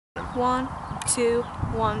1, 2,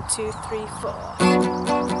 1, 2, 3, 4.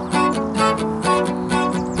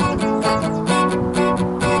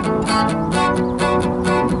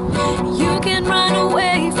 You can run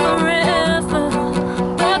away forever,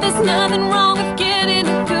 but there's nothing wrong with getting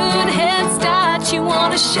a good head start. You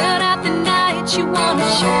wanna shut out the night, you wanna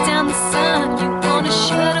shut down the sun, you wanna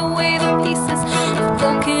shut away the pieces of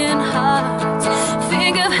broken hearts.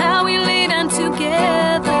 Think of how we lay down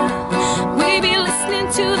together. We be listening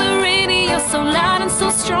to the radio so loud and so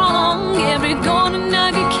strong. Every golden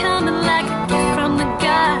nugget coming like a gift from the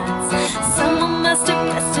gods. Someone must have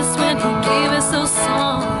blessed us when he gave us those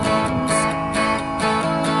songs.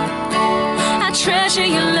 I treasure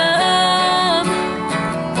your love,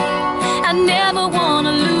 I never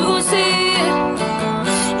wanna lose it.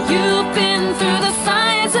 You've been through the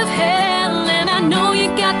fires of hell, and I know you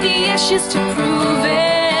got the ashes to prove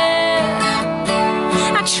it.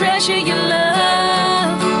 I treasure your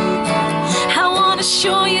love, I wanna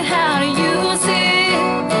show you how to use it.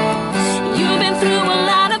 You've been through a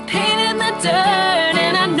lot of pain in the dirt,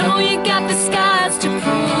 and I know you got the scars to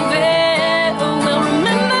prove it. Oh, well,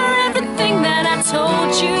 remember everything that I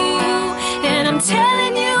told you, and I'm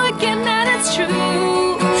telling you again that it's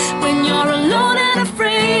true. When you're alone and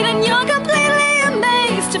afraid, and you're completely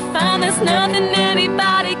amazed to find there's nothing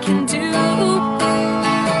anybody can do,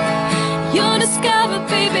 you'll discover,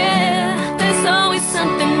 baby, there's always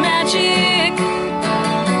something magic.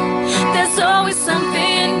 There's always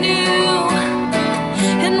something new.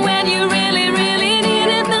 And when you really, really need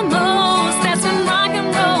it the most, that's when rock and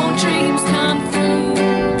roll dreams come through.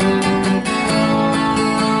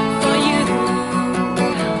 For you.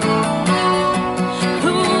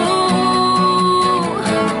 Ooh.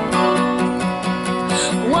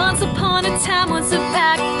 Once upon a time was a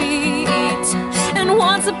backbeat, and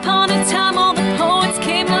once upon a time all the poets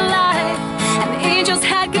came to life, and angels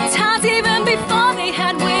had guitars even before they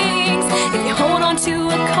had wings. If you hold on to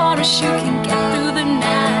a chorus, you can get through the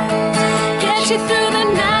night, get you through the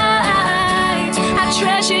night. I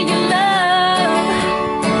treasure your love,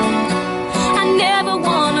 I never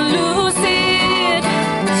wanna lose it.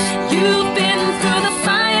 You've been through the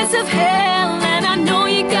fires of hell, and I know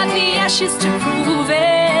you got the ashes to prove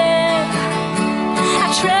it. I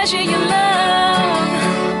treasure your love,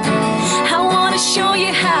 I wanna show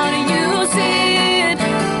you how to use it.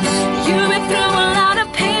 You've been through a lot of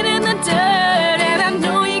pain in the dirt, and I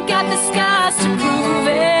know you got the scars to prove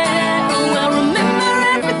it. Well, remember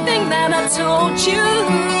everything that I told you,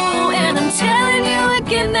 and I'm telling you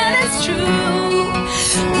again that it's true.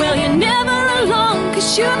 Well, you're never alone, 'cause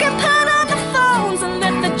you can put on the phones and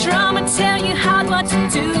let the drama tell you how what to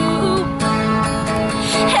do.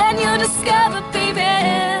 And you'll discover, baby,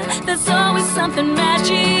 there's always something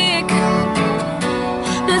magic.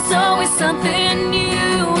 There's always something new.